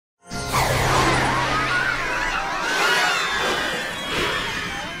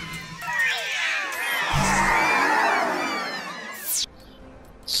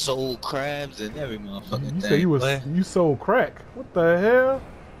sold crabs and every motherfucking You thing. say you sold crack. What the hell?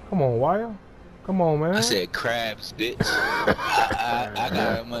 Come on, Wire. Come on, man. I said crabs, bitch. I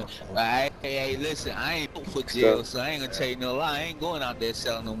got money. Hey, listen, I ain't for jail, so I ain't gonna tell you no lie. I ain't going out there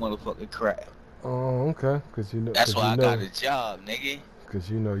selling no motherfucking crab. Oh, okay. Cause you know. That's why I got a job, nigga. Cause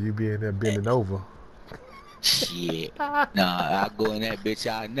you know you be in there bending over. Shit. Nah, I go in that bitch.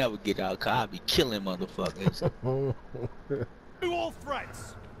 I'll never get out. Cause I'll be killing motherfuckers. Do all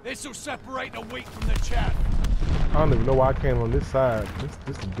threats. This will separate the wheat from the chaff. I don't even know why I came on this side.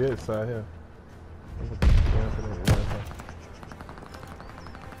 This is the dead side here.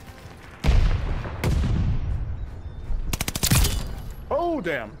 Oh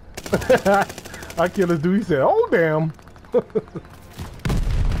damn! I killed this dude. He said, "Oh damn."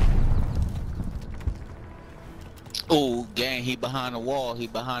 Oh, gang, he behind the wall. He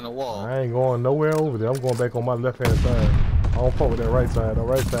behind the wall. I ain't going nowhere over there. I'm going back on my left-hand side. I don't fuck with that right side. The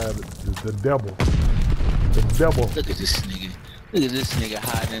right side is the devil. The devil. Look at this nigga. Look at this nigga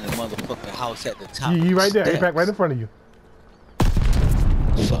hiding in the motherfucking house at the top. You right there. Steps. Apac right in front of you.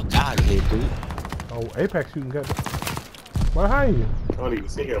 Fuck out of here, dude. Oh, Apac shooting got behind you. I don't even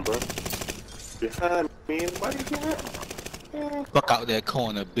see him, bro. Behind me. Why you get up? Fuck out that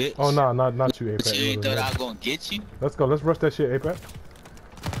corner, bitch. Oh no, not you, Apac. But you ain't thought I was gonna get you? Let's go. Let's rush that shit, Apac.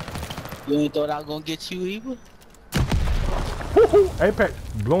 You ain't thought I was gonna get you either? Apac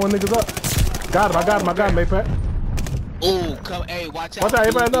blowing niggas up. Got him. I got him, Apac. Oh, come, hey, watch out. Watch out,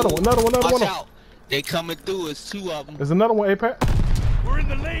 Apac. Another one. Watch out. They coming through. It's two of them. There's another one, Apac. We're in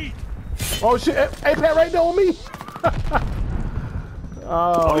the lead. Oh shit, Apac right there on me.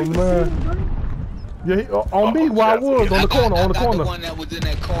 Oh man. Yeah, he, on me while I was on the corner, I got the one that was in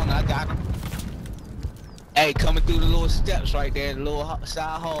that corner. I got him. Hey, coming through the little steps right there, the little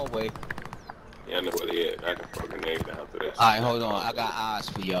side hallway. Yeah, I know where they at. I can fucking name down to that. Alright, hold on. I got eyes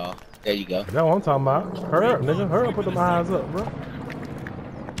for y'all. There you go. That's what I'm talking about. Hurry up, nigga. Hurry up, put them eyes up, bro.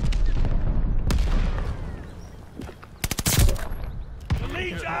 The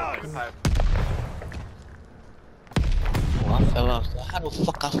lead's ours. Oh, I fell off. How the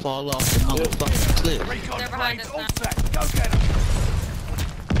fuck I fall off the motherfucking cliff? Recon They're behind planes us all now. set. Go get them.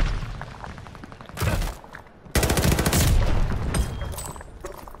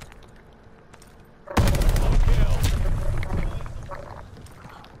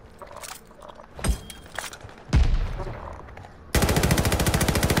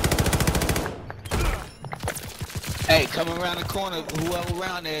 Hey, coming around the corner. Whoever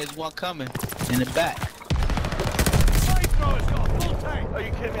around there is one coming in the back. Flamethrower's got a full tank. Are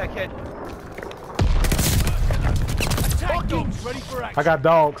you kidding me? I can't. Attack dogs ready for action. I got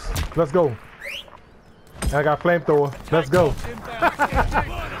dogs. Let's go. And I got flamethrower. Let's go.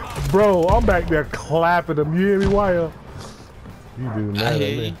 Bro, I'm back there clapping them. You hear me, Wire? You do I mad at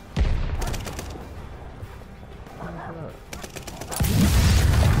hear me. you.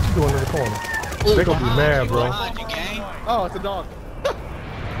 What you doing in the corner? Ooh, They gonna be mad, bro. Behind you, gang. Oh, it's a dog.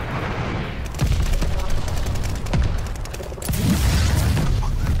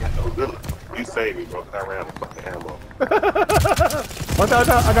 Oh, good. You saved me, bro. I ran out of fucking ammo. Watch out,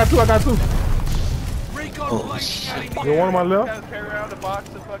 I got two. Recon Oh, planes shit. scanning the You want him area. on my left? Guys carry around the box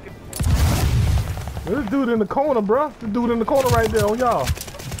of fucking. This dude in the corner, bro. The dude in the corner right there on y'all.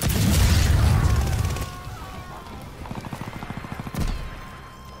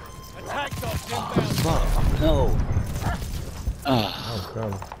 Attack dogs Oh, inbound. fuck. No. Ah, Okay.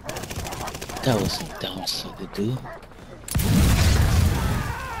 that was some dumb shit to do.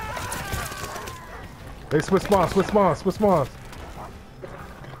 They switch spawns.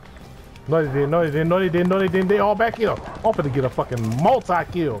 No, they didn't. They all back here. I'm finna get a fucking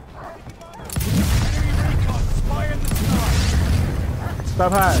multi-kill. Enemy recon spy in the sky.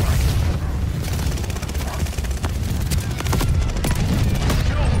 Stop hiding.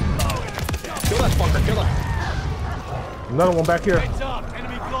 Kill that fucker, kill him. Another one back here. Heads up.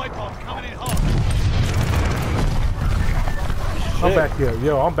 Enemy glide bomb coming in hot. I'm back here.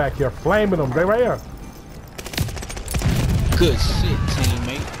 Yo, I'm back here flaming them. They right here. Good shit,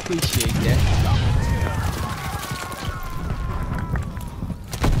 teammate. Appreciate that.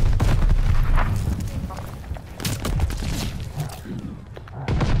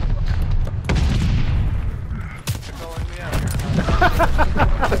 They're calling me out.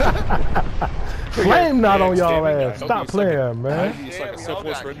 Flame not on y'all standing ass. guy. Stop playing, man. It's Damn, like a we all simple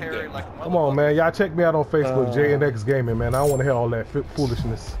got written carried down. like a Come on, man. Y'all check me out on Facebook, JNX Gaming, man. I don't want to hear all that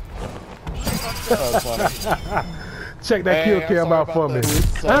foolishness. Check that kill cam out for me.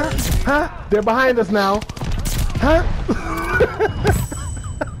 Huh? They're behind us now. Huh?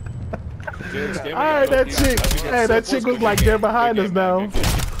 Alright, that chick. Hey, that chick was like, they're behind us now.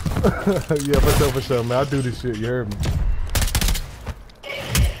 Yeah, for sure, man. I do this shit. You heard me.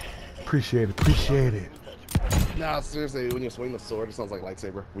 Appreciate it. Appreciate it. Nah, seriously, when you swing the sword, it sounds like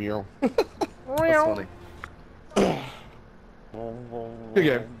lightsaber. That's funny. Good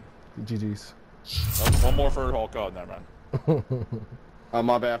game. GG's. One more for Hulk. Oh, never mind.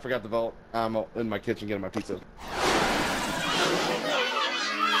 My bad. I forgot to vote. I'm in my kitchen getting my pizza.